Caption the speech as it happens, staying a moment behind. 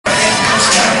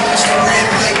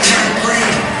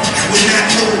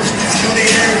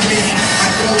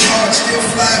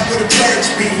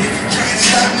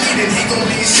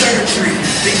surgery.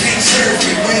 They can't serve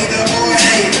me, wait up or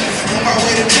hate. On my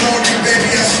way to glory, baby,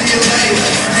 I see you later.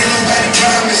 Ain't nobody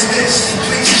promised this.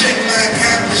 Please check my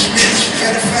accomplishments. You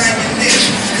better find your niche,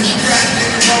 cause you're riding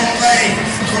in the wrong lane.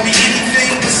 Call me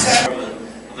anything besides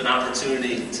of an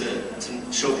opportunity to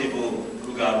show people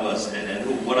who God was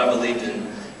and what I believed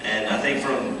in. And I think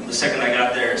from the second I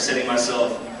got there, setting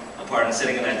myself apart and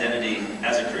setting an identity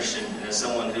as a Christian and as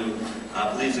someone who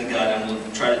believes in God and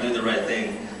will try to do the right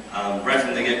thing, right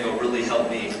from the get-go really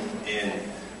helped me in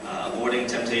avoiding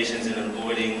temptations and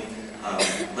avoiding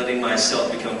letting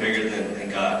myself become bigger than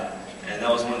God. And that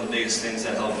was one of the biggest things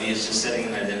that helped me, is just setting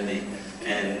an identity.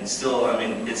 And still, I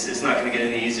mean, it's not going to get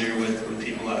any easier with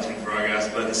people asking for autographs,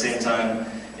 but at the same time,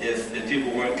 if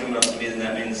people weren't coming up to me, then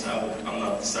that means I'm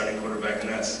not the starting quarterback, and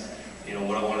that's, you know,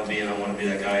 what I want to be, and I want to be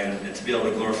that guy, and to be able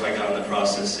to glorify God in the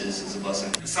process is a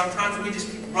blessing. Sometimes we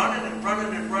just keep running and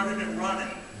running and running and running,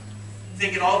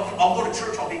 thinking, I'll go to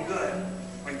church, I'll be good.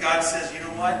 When God says, you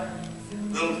know what,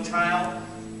 little child,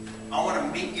 I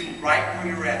want to meet you right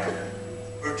where you're at.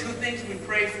 There were two things we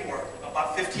prayed for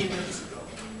about 15 minutes ago,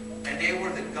 and they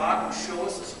were that God would show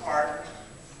us His heart,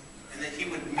 and that He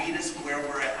would meet us where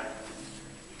we're at.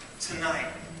 Tonight,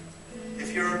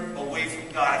 if you're away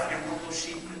from God, if you're one of those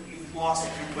sheep that you've lost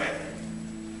your way,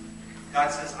 God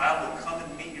says, I will come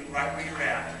and meet you right where you're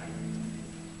at.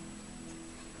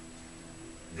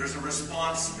 There's a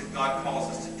response that God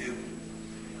calls us to do.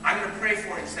 I'm going to pray for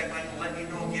you in a second. I'm going to let you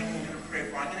know again what we're going to pray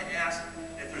for. I'm going to ask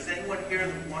if there's anyone here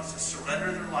that wants to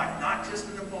surrender their life, not just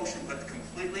an emotion, but to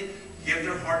completely give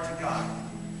their heart to God.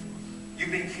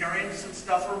 You've been carrying some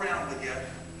stuff around with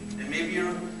you, and maybe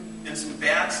you're in some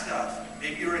bad stuff.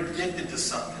 Maybe you're addicted to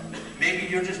something. Maybe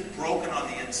you're just broken on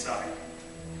the inside.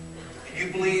 And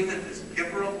you believe that this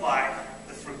giver of life,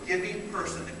 the forgiving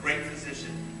person, the great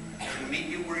physician, can meet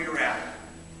you where you're at.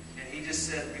 And He just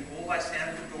says, behold, I stand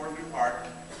at the door of your heart.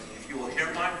 If you will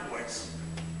hear my voice,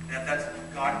 and if that's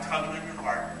God tugging on your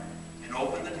heart, and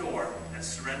open the door and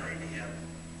surrendering to Him,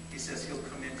 He says He'll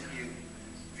come into you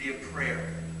via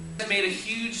prayer. I made a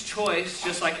huge choice,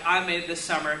 just like I made this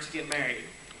summer, to get married.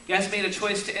 You guys made a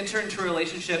choice to enter into a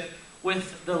relationship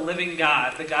with the living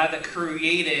God, the God that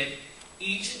created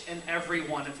each and every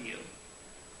one of you,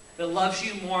 that loves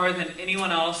you more than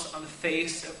anyone else on the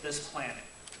face of this planet.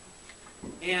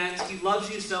 And He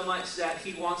loves you so much that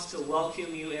He wants to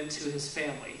welcome you into His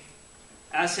family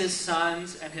as His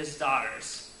sons and His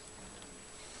daughters.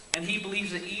 And He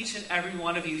believes that each and every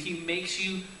one of you, He makes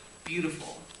you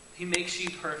beautiful. He makes you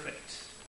perfect.